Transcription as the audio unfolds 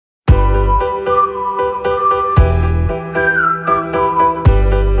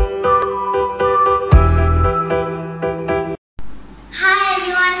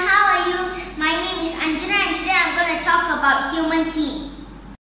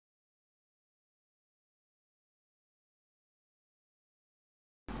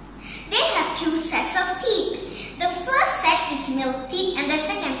sets of teeth. The first set is milk teeth and the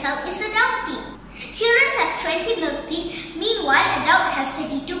second set is adult teeth. Children have 20 milk teeth, meanwhile adult has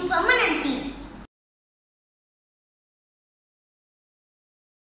 32 permanent teeth.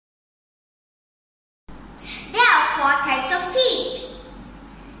 There are 4 types of teeth: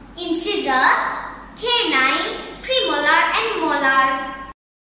 incisor, canine, premolar and molar.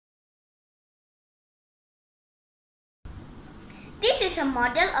 This is a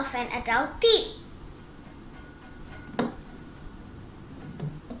model of an adult teeth.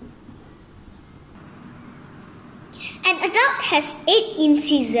 An adult has 8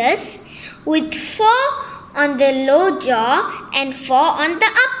 incisors with 4 on the lower jaw and 4 on the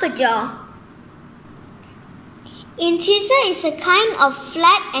upper jaw. Incisor is a kind of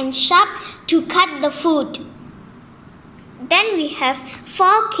flat and sharp to cut the food. Then we have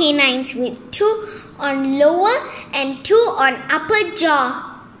 4 canines with 2 on lower and 2 on upper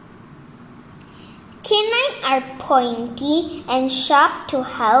jaw. Canines are pointy and sharp to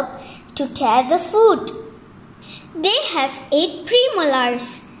help to tear the food. They have 8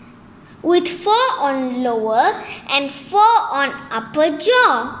 premolars with 4 on lower and 4 on upper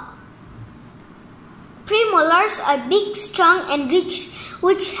jaw. Premolars are big, strong and rich,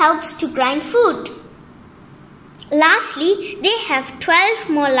 which helps to grind food. Lastly, they have 12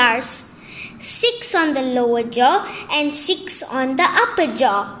 molars, 6 on the lower jaw and 6 on the upper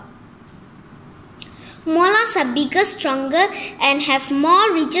jaw. Molars are bigger, stronger and have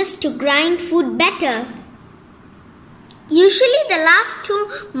more ridges to grind food better. Usually the last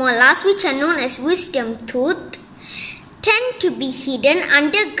 2 molars, which are known as wisdom tooth, tend to be hidden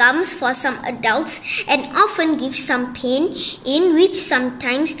under gums for some adults and often give some pain, in which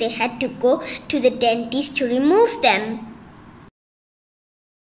sometimes they had to go to the dentist to remove them.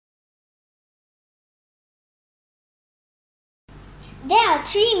 There are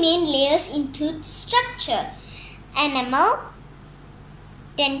 3 main layers in tooth structure: enamel,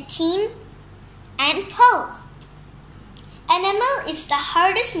 dentine and pulp. Enamel is the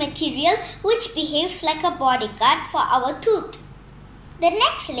hardest material which behaves like a bodyguard for our tooth. The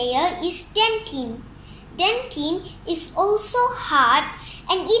next layer is dentine. Dentine is also hard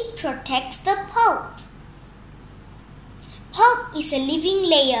and it protects the pulp. Pulp is a living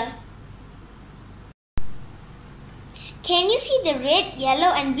layer. Can you see the red,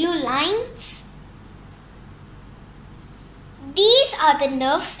 yellow and blue lines? These are the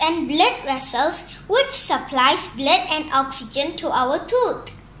nerves and blood vessels which supplies blood and oxygen to our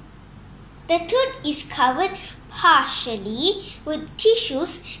tooth. The tooth is covered partially with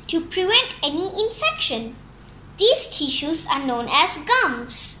tissues to prevent any infection. These tissues are known as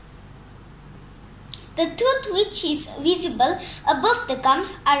gums. The tooth which is visible above the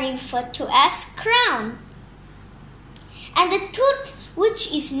gums are referred to as crown. And the tooth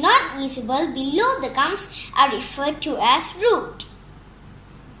which is not visible below the gums are referred to as root.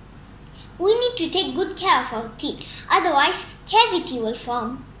 We need to take good care of our teeth, otherwise cavity will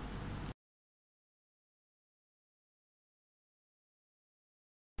form.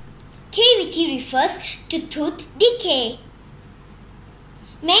 Cavity refers to tooth decay.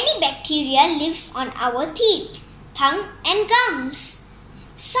 Many bacteria lives on our teeth, tongue and gums.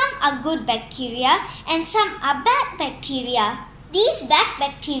 Some are good bacteria and some are bad bacteria. These bad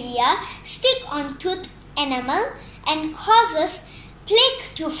bacteria stick on tooth enamel and causes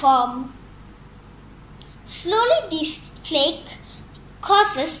plaque to form. Slowly this plaque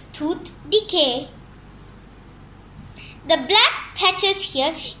causes tooth decay. The black patches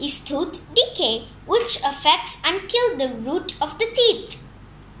here is tooth decay, which affects until the root of the teeth.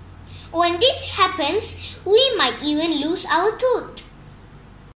 When this happens, we might even lose our tooth.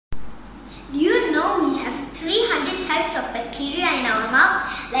 Do you know we have 300 types of bacteria in our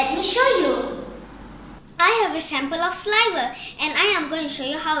mouth? Let me show you. I have a sample of saliva and I am going to show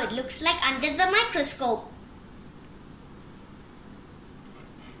you how it looks like under the microscope.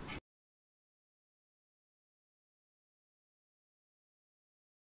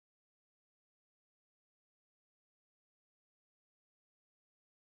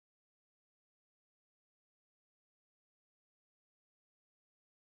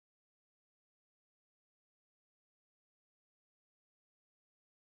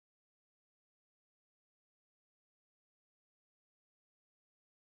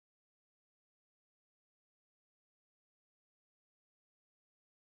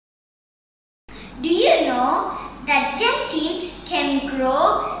 Do you know that dentine can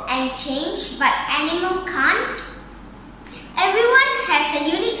grow and change but animal can't? Everyone has a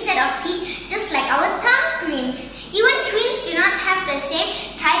unique set of teeth just like our thumb prints. Even twins do not have the same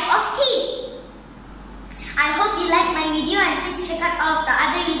type of teeth. I hope you like my video and please check out all of the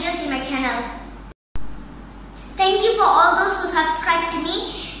other videos in my channel.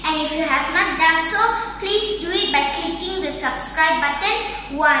 also please do it by clicking the subscribe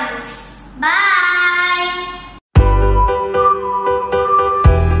button once. Bye.